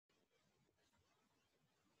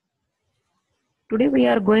Today we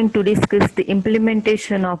are going to discuss the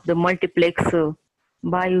implementation of the multiplexer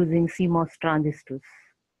by using CMOS transistors.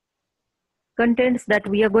 Contents that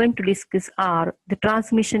we are going to discuss are the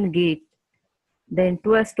transmission gate, then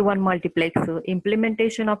 2:1 multiplexer,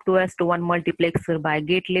 implementation of 2:1 multiplexer by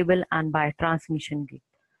gate level and by transmission gate.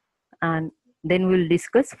 And then we'll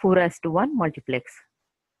discuss 4:1 multiplex.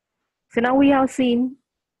 So now we have seen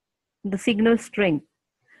the signal strength.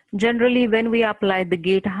 Generally, when we apply the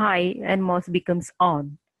gate high, NMOS becomes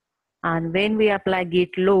on. And when we apply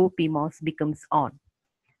gate low, PMOS becomes on.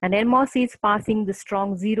 And NMOS is passing the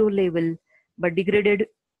strong 0 level but degraded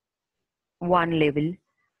 1 level.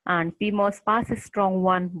 And PMOS passes strong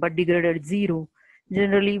 1 but degraded 0.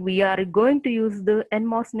 Generally, we are going to use the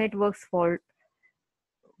NMOS networks for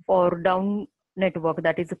down network,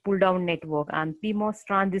 that is a pull down network, and PMOS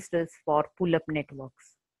transistors for pull up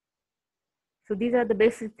networks. So these are the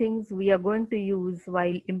basic things we are going to use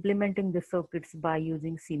while implementing the circuits by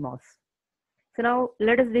using CMOS. So now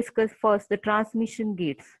let us discuss first the transmission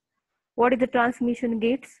gates. What is the transmission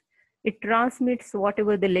gates? It transmits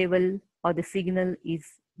whatever the level or the signal is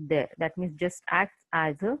there. That means just acts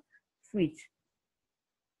as a switch.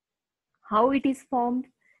 How it is formed?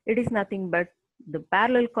 It is nothing but the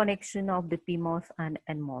parallel connection of the PMOS and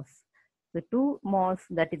NMOS. The two MOS,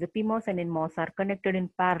 that is the PMOS and NMOS, are connected in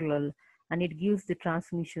parallel and it gives the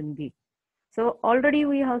transmission gate. So already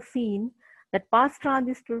we have seen that pass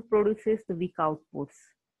transistor produces the weak outputs.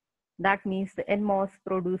 That means the NMOS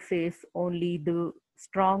produces only the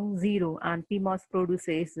strong 0 and PMOS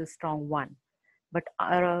produces the strong 1. But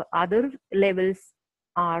our other levels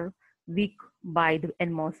are weak by the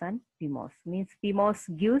NMOS and PMOS. Means PMOS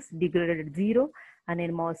gives degraded 0 and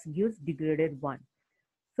NMOS gives degraded 1.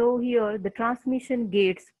 So here the transmission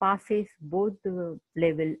gates passes both the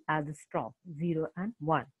level as strong 0 and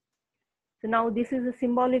 1. So now this is a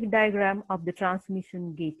symbolic diagram of the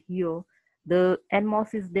transmission gate. Here the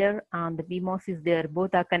NMOS is there and the PMOS is there.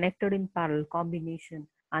 Both are connected in parallel combination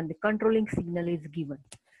and the controlling signal is given.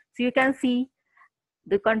 So you can see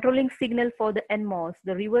the controlling signal for the NMOS,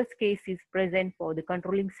 the reverse case is present for the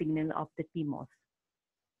controlling signal of the PMOS.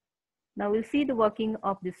 Now we'll see the working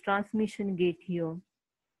of this transmission gate here.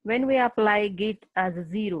 When we apply gate as a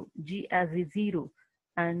 0, G as a 0,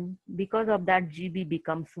 and because of that GB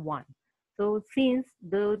becomes 1. So since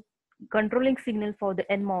the controlling signal for the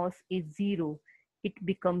NMOS is 0, it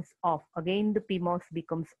becomes off. Again, the PMOS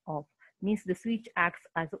becomes off. Means the switch acts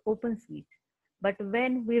as an open switch. But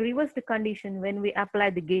when we reverse the condition, when we apply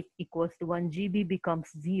the gate equals to 1, GB becomes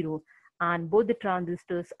 0, and both the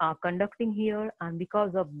transistors are conducting here, and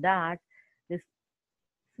because of that, this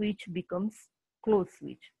switch becomes closed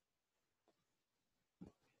switch.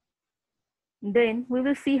 Then we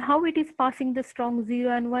will see how it is passing the strong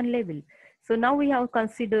 0 and 1 level. So now we have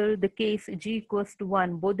considered the case G equals to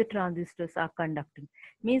 1, both the transistors are conducting.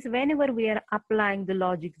 Means whenever we are applying the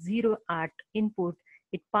logic 0 at input,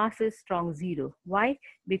 it passes strong 0. Why?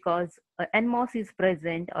 Because NMOS is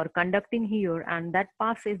present or conducting here and that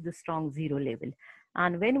passes the strong 0 level.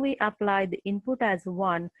 And when we apply the input as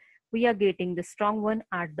 1, we are getting the strong 1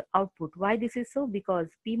 at the output. Why this is so? Because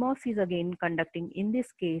PMOS is again conducting in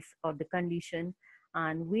this case or the condition,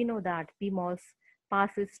 and we know that PMOS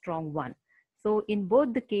passes strong 1. So in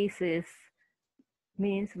both the cases,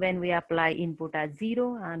 means when we apply input as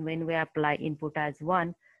 0 and when we apply input as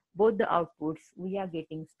 1, both the outputs we are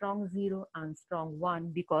getting strong 0 and strong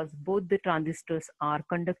 1 because both the transistors are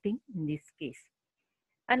conducting in this case.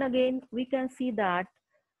 And again, we can see that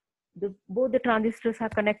both the transistors are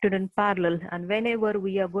connected in parallel, and whenever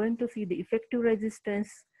we are going to see the effective resistance,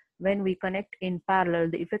 when we connect in parallel,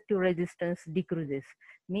 the effective resistance decreases.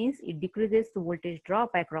 Means it decreases the voltage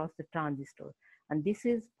drop across the transistor. And this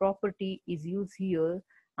is property is used here,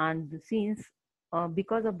 and since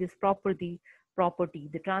because of this property,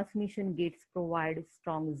 the transmission gates provide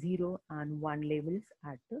strong 0 and 1 levels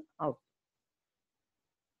at the output.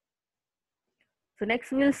 So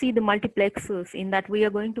next we'll see the multiplexers. In that we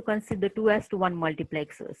are going to consider 2:1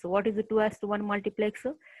 multiplexer. So what is the 2:1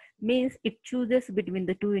 multiplexer? Means it chooses between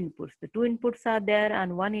the two inputs. The two inputs are there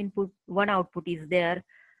and one output is there.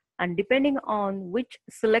 And depending on which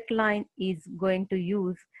select line is going to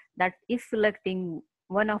use, that is selecting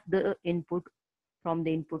one of the input from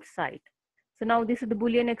the input side. So now this is the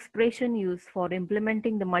Boolean expression used for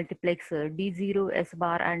implementing the multiplexer D0, S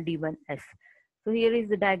bar and D1, S. So here is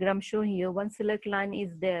the diagram shown here. One select line is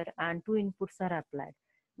there and two inputs are applied.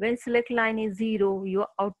 When select line is 0, your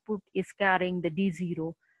output is carrying the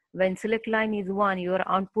D0. When select line is 1, your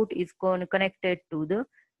output is connected to the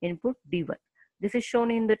input D1. This is shown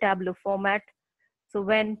in the tabular format. So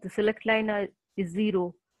when the select line is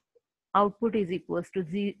 0, output is equals to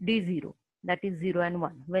D0, that is 0 and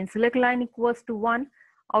 1. When select line equals to 1,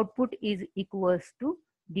 output is equals to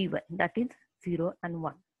D1, that is 0 and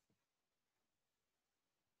 1.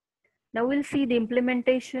 Now we'll see the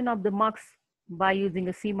implementation of the mux by using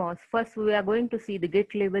a CMOS. First, we are going to see the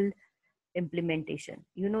gate level implementation.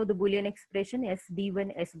 You know the Boolean expression S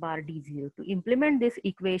D1 S bar D0. To implement this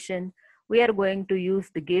equation, we are going to use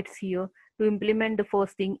the gates here. To implement the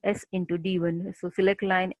first thing, S into D1. So select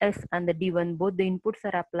line S and the D1, both the inputs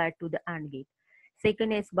are applied to the AND gate.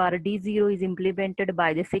 Second S bar D0 is implemented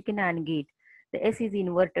by the second AND gate. The S is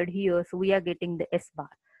inverted here, so we are getting the S bar.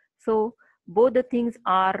 So both the things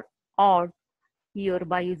are odd here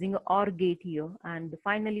by using an OR gate here, and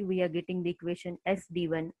finally we are getting the equation S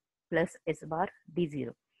D1 plus S bar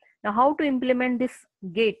D0. Now how to implement this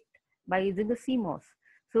gate by using the CMOS?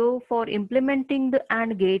 So for implementing the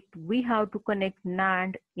AND gate, we have to connect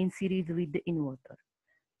NAND in series with the inverter.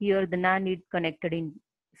 Here the NAND is connected in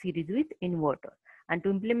series with inverter. And to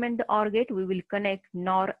implement the OR gate, we will connect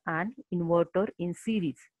NOR and inverter in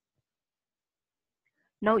series.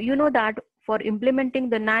 Now you know that for implementing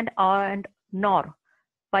the NAND and NOR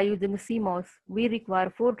by using CMOS, we require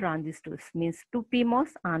 4 transistors, means 2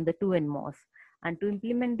 PMOS and the 2 NMOS. And to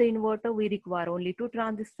implement the inverter, we require only 2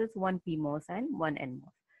 transistors, 1 PMOS and 1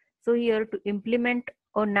 NMOS. So here to implement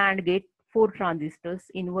a NAND gate, 4 transistors,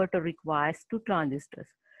 inverter requires 2 transistors.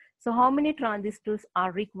 So how many transistors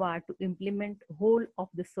are required to implement whole of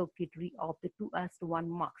the circuitry of the 2:1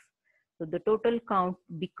 mux? So the total count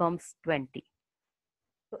becomes 20.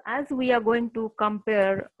 So as we are going to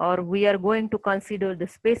compare, or we are going to consider the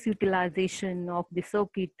space utilization of the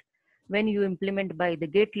circuit when you implement by the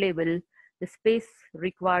gate level, the space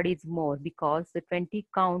required is more because the 20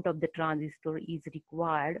 count of the transistor is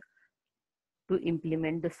required to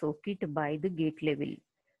implement the circuit by the gate level.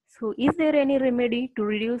 So is there any remedy to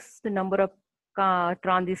reduce the number of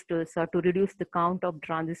transistors or to reduce the count of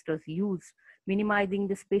transistors used, minimizing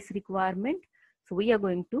the space requirement? So we are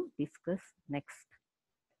going to discuss next.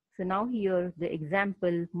 So now here the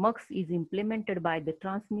example, mux is implemented by the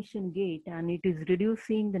transmission gate and it is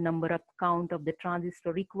reducing the number of count of the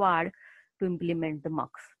transistor required to implement the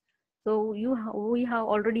mux. So we have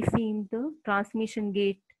already seen the transmission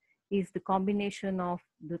gate is the combination of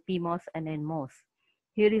the PMOS and NMOS.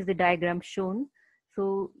 Here is the diagram shown.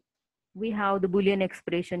 So we have the Boolean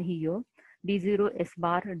expression here, D0 S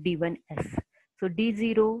bar D1 S. So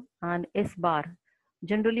D0 and S bar.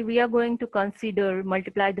 Generally, we are going to consider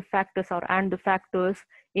multiply the factors or AND the factors,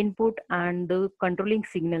 input and the controlling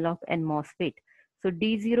signal of NMOS bit. So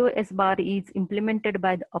D0 S bar is implemented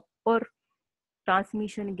by the upper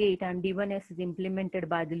transmission gate and D1S is implemented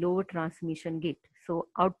by the lower transmission gate. So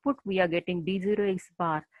output we are getting D0 S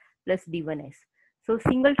bar plus D1S. So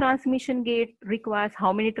single transmission gate requires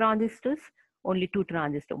how many transistors? Only 2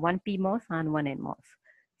 transistors, 1 PMOS and 1 NMOS.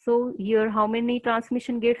 So here how many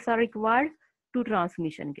transmission gates are required? 2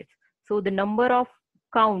 transmission gates. So the number of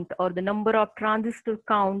count or the number of transistor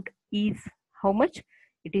count is how much?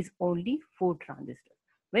 It is only 4 transistors.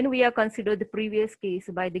 When we are considered the previous case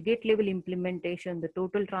by the gate level implementation, the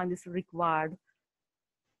total transistor required,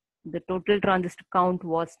 the total transistor count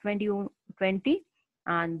was 20,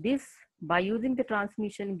 and this by using the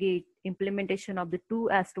transmission gate implementation of the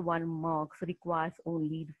 2:1 mux requires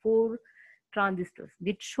only 4 transistors.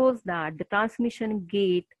 It shows that the transmission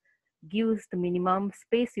gate gives the minimum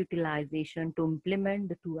space utilization to implement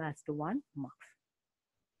the 2:1 mux.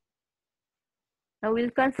 Now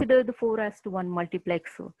we'll consider the 4:1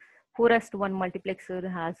 multiplexer. 4:1 multiplexer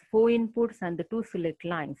has 4 inputs and the 2 select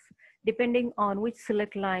lines. Depending on which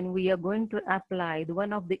select line we are going to apply, the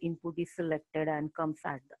one of the input is selected and comes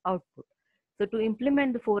at the output. So to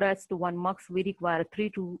implement the 4:1 mux, we require 3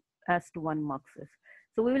 2:1 muxes.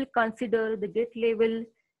 So we will consider the gate level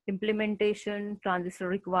implementation transistor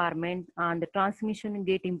requirement and the transmission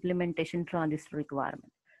gate implementation transistor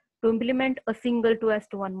requirement. To implement a single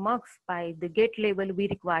 2:1 mux by the gate level, we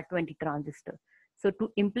require 20 transistors. So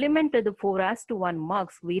to implement the 4:1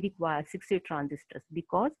 mux, we require 60 transistors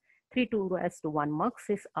because 3 2:1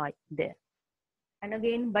 muxes are there. And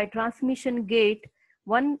again, by transmission gate,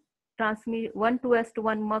 one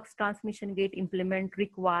 2:1 mux transmission gate implement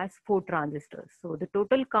requires 4 transistors. So the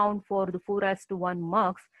total count for the 4:1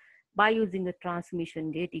 mux by using the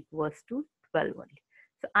transmission gate equals to 12 only.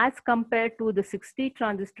 So as compared to the 60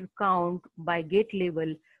 transistor count by gate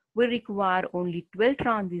level, we require only 12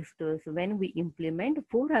 transistors when we implement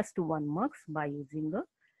 4:1 mux by using a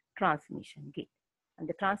transmission gate. And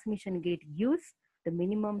the transmission gate gives the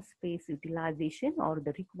minimum space utilization or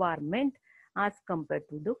the requirement as compared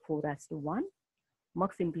to the 4:1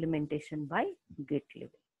 mux implementation by gate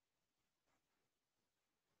level.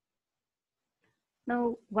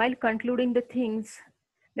 Now, while concluding the things,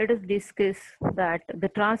 let us discuss that the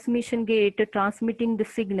transmission gate transmitting the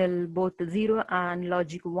signal both 0 and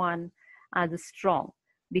logic 1 as strong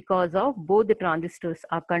because of both the transistors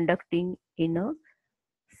are conducting in a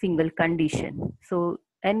single condition. So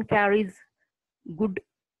N carries good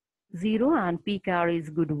 0 and P carries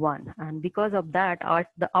good 1, and because of that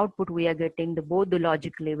the output we are getting both the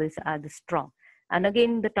logic levels as strong. And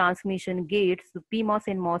again the transmission gates, the PMOS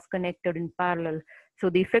and MOS connected in parallel, so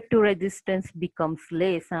the effective resistance becomes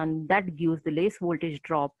less and that gives the less voltage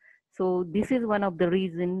drop. So this is one of the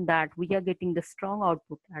reasons that we are getting the strong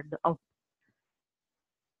output at the output.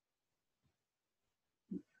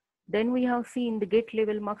 Then we have seen the gate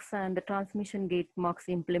level mux and the transmission gate mux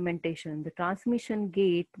implementation. The transmission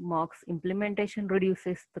gate mux implementation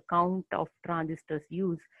reduces the count of transistors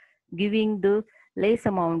used, giving the less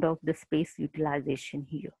amount of the space utilization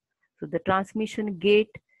here. So the transmission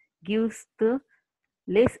gate gives the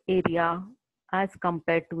less area as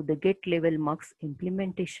compared to the gate level mux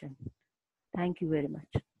implementation. Thank you very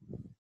much.